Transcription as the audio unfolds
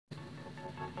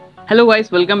Hello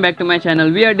guys, welcome back to my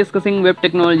channel. We are discussing web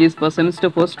technologies for semester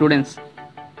 4 students.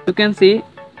 You can see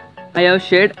I have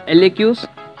shared LAQs,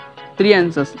 3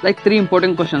 answers, like 3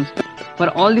 important questions. For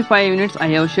all the 5 units, I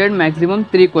have shared maximum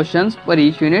 3 questions for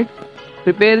each unit.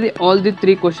 Prepare all the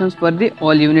 3 questions for the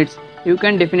all units. You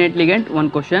can definitely get 1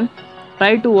 question.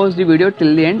 Try to watch the video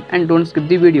till the end and don't skip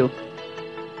the video.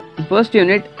 The first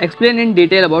unit, explain in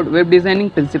detail about web designing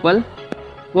principle.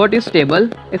 What is table?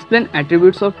 Explain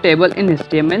attributes of table in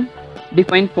HTML.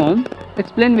 Define form.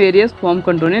 Explain various form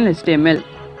control in HTML.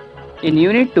 In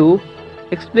Unit 2,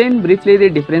 explain briefly the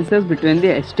differences between the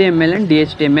HTML and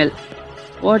DHTML.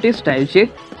 What is style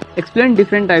sheet? Explain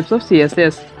different types of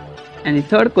CSS. And the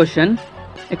third question,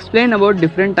 explain about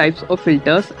different types of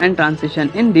filters and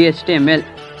transition in DHTML.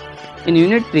 In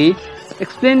Unit 3,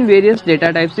 explain various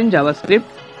data types in JavaScript.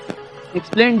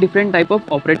 Explain different type of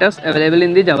operators available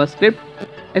in the JavaScript.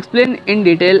 Explain in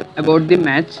detail about the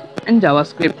match and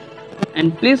JavaScript.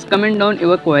 And please comment down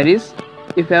your queries.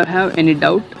 If you have any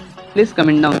doubt, please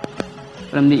comment down.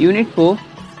 From the Unit 4,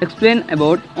 explain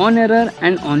about on error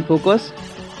and on focus.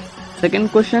 Second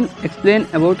question, explain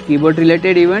about keyboard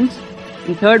related events.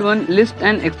 And third one, list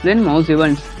and explain mouse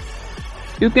events.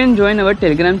 You can join our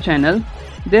Telegram channel.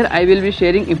 There I will be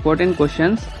sharing important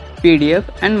questions, PDF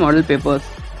and model papers.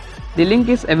 The link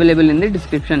is available in the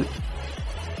description.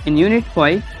 In Unit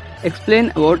 5, explain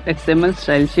about XML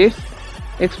style sheets.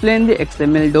 Explain the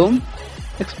XML DOM.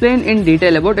 Explain in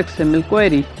detail about XML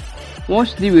query.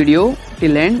 Watch the video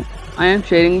till end. I am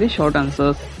sharing the short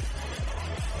answers.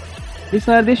 These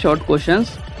are the short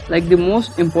questions, like the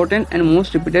most important and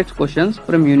most repeated questions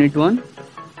from Unit 1.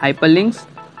 Hyperlinks,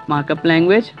 markup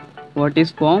language, what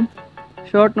is form,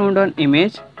 short note on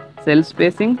image, cell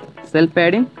spacing, cell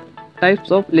padding,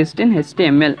 types of list in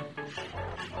HTML.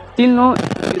 Till now,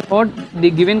 if you thought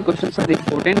the given questions are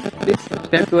important, please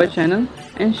subscribe to our channel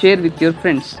and share with your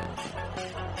friends.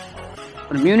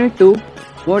 From Unit 2,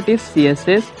 what is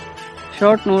CSS,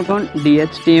 short note on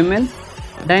DHTML,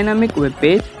 dynamic web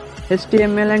page,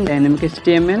 HTML and dynamic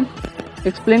HTML,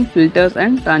 explain filters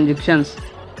and transitions.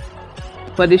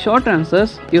 For the short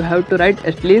answers, you have to write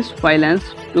at least 5 lines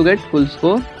to get full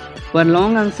score. For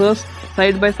long answers,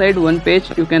 side by side one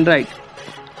page you can write.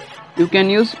 You can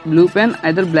use blue pen,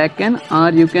 either black pen, or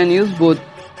you can use both.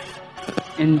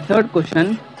 In third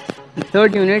question, in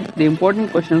third unit, the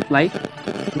important questions like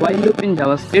while loop in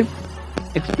JavaScript,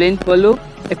 explain for loop,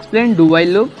 explain do while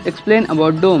loop, explain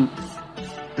about DOM.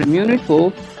 From Unit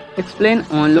 4, explain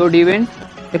on load event,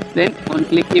 explain on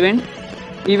click event,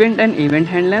 event and event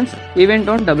handlers, event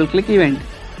on double click event.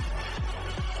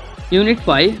 Unit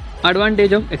 5,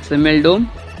 advantage of XML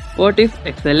DOM, what is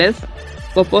XLS,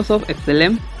 purpose of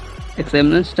XLM,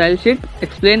 XML style sheet,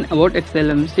 explain about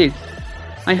XLM sheets.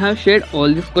 I have shared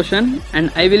all these questions and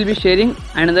I will be sharing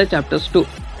another chapters too.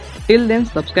 Till then,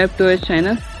 subscribe to our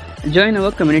channel, join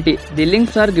our community. The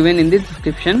links are given in the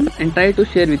description and try to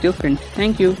share with your friends.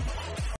 Thank you.